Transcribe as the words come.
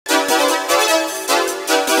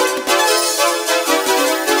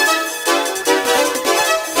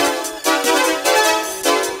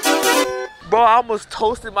almost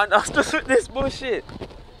toasted my nostrils with this bullshit.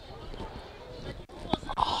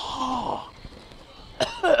 Oh.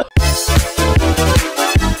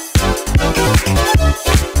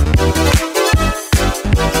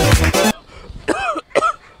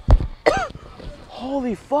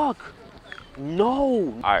 Holy fuck.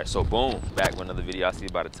 No. Alright, so boom. Back with another video. I see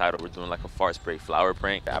by the title. We're doing like a fart spray flower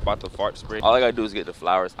prank. I bought the fart spray. All I gotta do is get the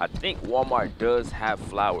flowers. I think Walmart does have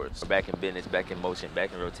flowers. We're back in business, back in motion,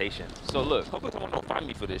 back in rotation. So look, hopefully someone don't find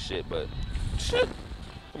me for this shit, but shit.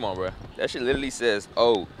 Come on, bro. That shit literally says,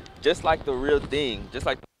 oh, just like the real thing, just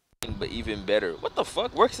like the thing, but even better. What the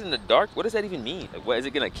fuck? Works in the dark? What does that even mean? Like, what, is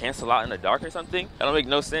it gonna cancel out in the dark or something? That don't make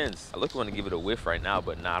no sense. I look want to give it a whiff right now,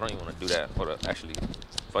 but nah, I don't even want to do that. Hold up, actually,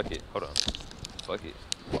 fuck it. Hold on. Fuck it.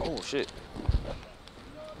 Oh shit.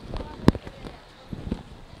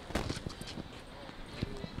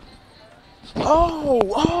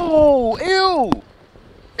 Oh, ew.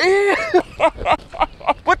 Ew.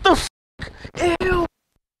 What the fuck? Ew.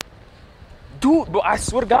 Dude, bro, I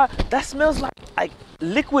swear to God, that smells like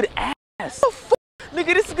liquid ass. What the fuck?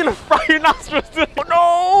 Nigga, this is gonna fry your nostrils.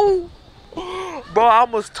 Oh no. Bro, I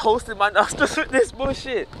almost toasted my nostrils with this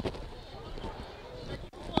bullshit.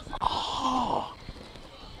 Oh.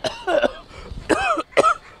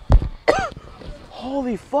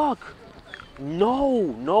 Holy fuck.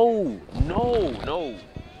 No.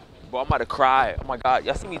 Bro, I'm about to cry. Oh my God,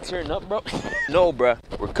 y'all see me tearing up, bro? No, bro,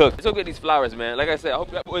 we're cooked. Let's go get these flowers, man. Like I said, I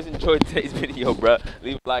hope y'all boys enjoyed today's video, bro.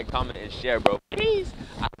 Leave a like, comment, and share, bro. Please,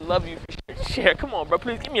 I love you. Share, come on, bro.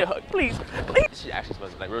 Please, give me a hug, please. This shit actually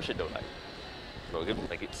smells like real shit, though. Like, bro, give me,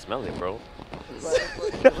 like, smell it, bro.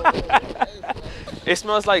 It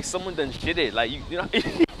smells like someone done shit it. Like, you know,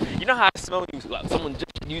 you know how it smells when like, someone just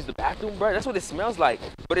used the bathroom, bro? That's what it smells like.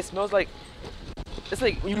 But it smells like, it's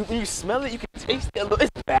like when you smell it, you can taste it.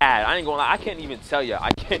 It's bad. I ain't gonna lie. I can't even tell you.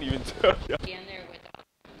 I can't even tell you. In there with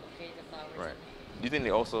the flowers. Right. Do you think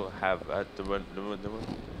they also have the What happened?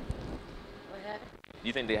 Do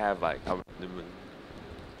you think they have like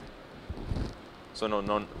so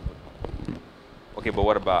no. Okay, but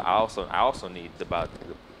what about I also need about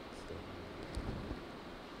the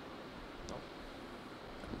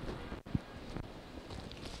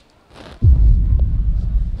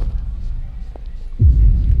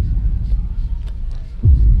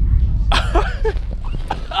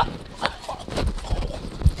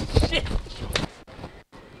shit.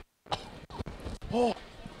 Oh.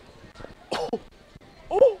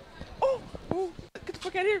 Get the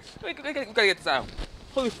fuck out of here. We gotta get this out.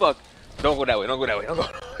 Holy fuck. Don't go that way. Don't go that way. Don't go.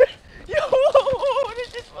 Yo,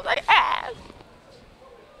 this just smells like ass.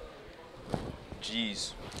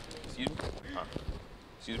 Jeez. Excuse me?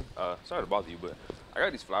 Excuse me? Sorry to bother you, but I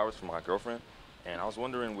got these flowers from my girlfriend, and I was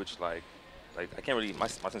wondering which, like I can't really, my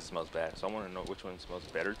sense smells bad, so I want to know which one smells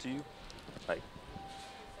better to you. Like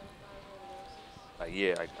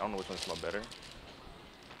yeah, I don't know which one smells better.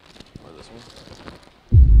 Or this one?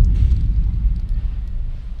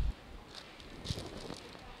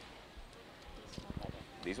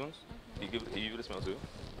 These ones? Do you give it a smell too?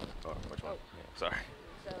 Or which one? Yeah, sorry.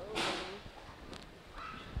 So,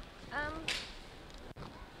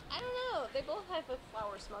 I don't know. They both have a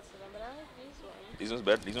flower smell to them, but I like these ones. These ones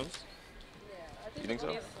better? These ones? Yeah, I think. You think so?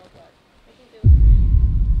 I think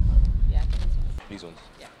they. Yeah, These ones?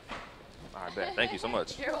 Yeah. Alright, bet. Thank you so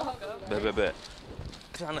much. You're welcome. Bet.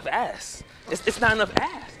 It's not enough ass. It's not enough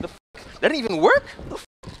ass. The fuck? That didn't even work? The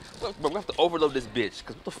fuck? Bro, we have to overload this bitch.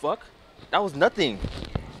 Cause what the fuck? That was nothing.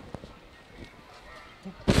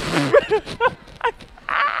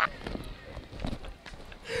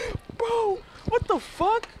 Bro, what the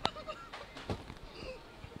fuck?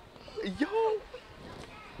 Yo.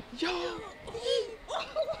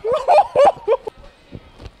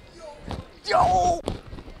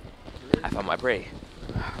 I found my prey.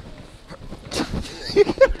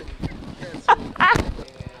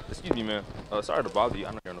 Excuse me, man. Sorry to bother you.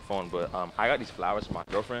 I know you're on the phone, but I got these flowers for my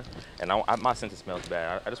girlfriend, and my scent smells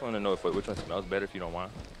bad. I just want to know which one smells better, if you don't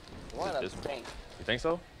mind. One of them stink. You think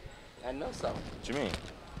so? I know so. What you mean?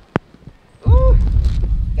 Ooh,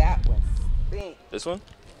 that one stink. This one?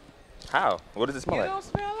 How? What does it smell You like? don't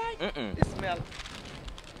smell like? Mm-mm. It smells.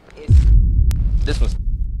 It's. This one's.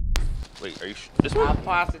 Wait, are you this one? I'm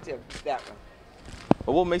positive that one.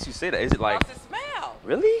 But what makes you say that? Is it like? What's the smell?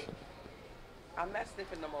 Really? I'm not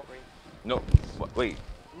sniffing no more, Bree. No. Wait.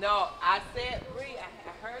 No, I said Bree.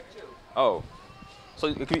 I heard you. Oh. So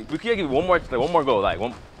we can give you one more go, like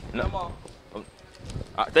one. No more.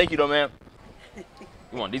 Thank you, though, man.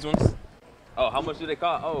 You want these ones? Oh, how much do they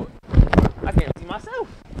cost? Oh, I can't see myself.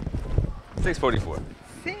 $6.44.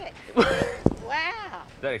 Sick. Wow.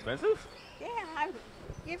 Is that expensive? Yeah,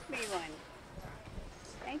 give me one.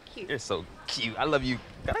 Thank you. You're so cute. I love you.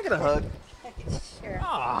 Can I get a hug? Sure.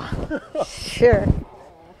 Aw. Sure.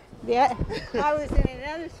 Yeah, I was in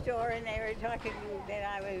another store and they were talking that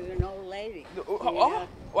I was an old lady. Oh,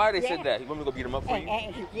 why they said Yeah. that? You want me to go beat them up for you?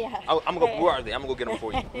 Yeah. I'm gonna go. Where are they? I'm gonna go get them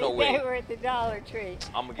for you. No way. They were at the Dollar Tree.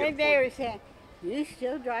 I'm gonna get And them they for you. were saying, "You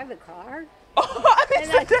still drive a car?"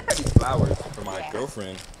 And I said, flowers for my Yeah.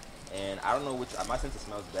 girlfriend, and I don't know which. My sense it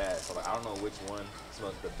smells bad, so like I don't know which one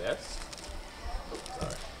smells the best. Oh,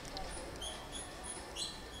 sorry.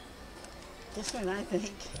 "This one, I think."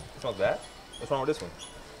 It smells bad. What's wrong with this one?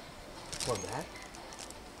 It smells bad.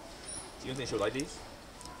 You don't think she would like these?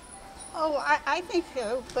 Oh, I think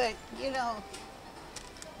so, but you know,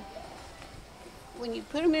 when you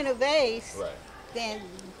put them in a vase, Right. then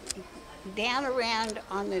down around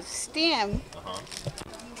on the stem, Uh huh.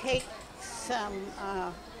 take some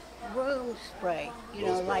room spray. You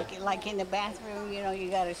know, Room spray. like in the bathroom. You know,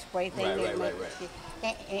 you got a spray thing. Right, that right, makes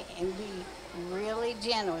right, it- and be really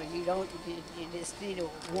gentle. You don't. You just need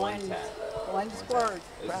one tap. squirt.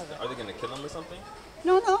 Are they gonna kill them or something?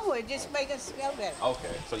 No, it just makes us smell better. Okay.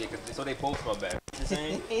 So yeah, so they both smell bad. You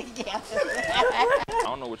saying? Yeah. I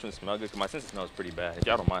don't know which one smells good because my sense it smells pretty bad. If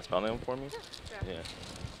y'all don't mind smelling them for me? Yeah.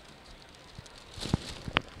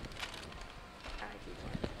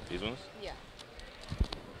 These ones? Yeah.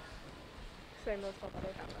 Same those smell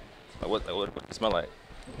better that way. Like what it smell like?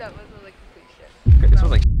 That was like complete shit. It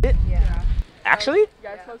smells like shit. Yeah. Actually?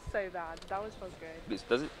 Yeah, it smells so bad. That one smells good.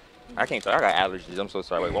 Does it? I can't tell. I got allergies. I'm so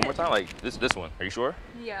sorry. Wait, one more time. Like this one. Are you sure?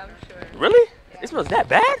 Yeah, I'm sure. Really? Yeah. It smells that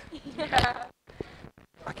bad? Yeah.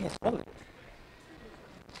 I can't smell it.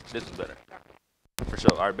 This one's better. For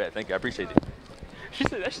sure. All right, bet. Thank you. I appreciate it. She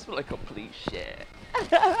said that shit smell like complete shit.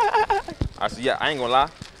 Alright, so yeah, I ain't gonna lie.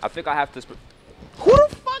 I think I have to. Who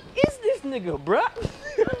the fuck is this nigga, bruh?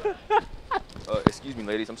 Excuse me,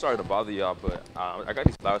 ladies. I'm sorry to bother y'all, but I got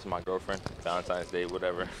these flowers for my girlfriend, Valentine's Day,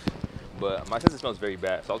 whatever. But my sense it smells very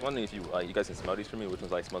bad. So I was wondering if you guys can smell these for me. Which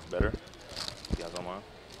one's like smells better? You guys don't mind?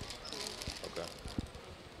 Okay.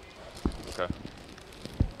 Okay.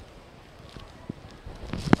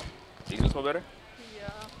 These ones smell better? Yeah.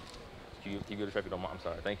 Can you get a check? Don't mind. I'm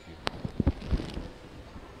sorry. Thank you.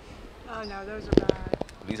 Oh no, those are bad.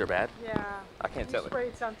 These are bad? Yeah. I can't You tell it.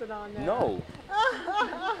 sprayed something on there. No.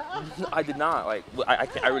 I did not. Like,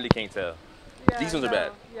 I really can't tell. Yeah, These ones are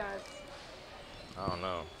bad. Yes. I don't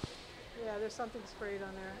know. Yeah, there's something sprayed on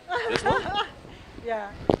there. This one?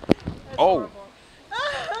 Yeah. It's Oh. horrible.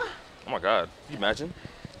 Oh my God. Can you imagine?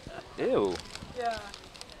 Ew. Yeah.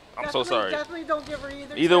 I'm so sorry. Definitely don't give her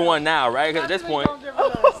either. Either two. one now, right? Because at this Definitely point, don't give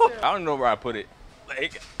her those two. I don't know where I put it.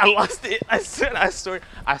 Like, I lost it. I swear.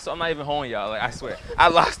 I'm not even holding y'all. Like, I swear. I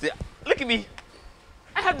lost it. Look at me.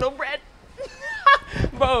 I have no bread.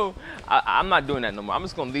 Bro, I'm not doing that no more. I'm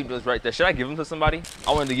just going to leave those right there. Should I give them to somebody?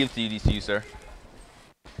 I wanted to give these to you, sir.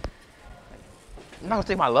 You're not going to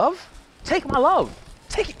take my love? Take my love.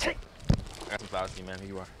 Take it. Take it. I got some flowers to you, man. Here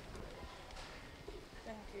you are.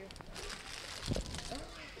 Thank you.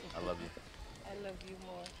 I love you. I love you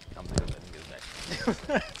more. I'm good. Let me get it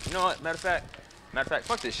back. You know what? Matter of fact,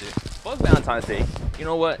 fuck this shit. Fuck Valentine's Day. You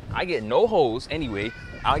know what? I get no hoes anyway.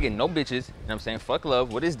 I get no bitches. You know what I'm saying? Fuck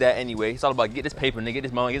love. What is that anyway? It's all about get this paper, nigga. Get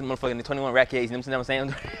this money. Get this motherfucking 21 rack case. You know what I'm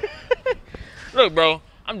saying? Look, bro.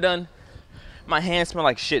 I'm done. My hands smell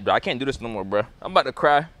like shit, bro. I can't do this no more, bro. I'm about to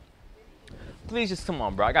cry. Please just come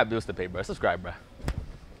on, bro. I got bills to pay, bro. Subscribe, bro.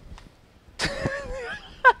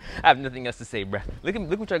 I have nothing else to say, bro. Look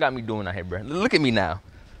what y'all got me doing out here, bro. Look at me now.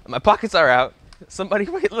 My pockets are out. Somebody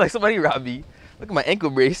robbed me. Look at my ankle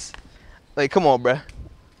brace. Like, come on, bro.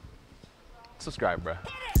 Subscribe, bro.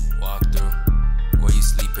 Walk through where you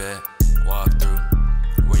sleep at. Walk through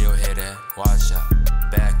where your head at. Watch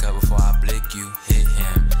out. Back up before I blick you.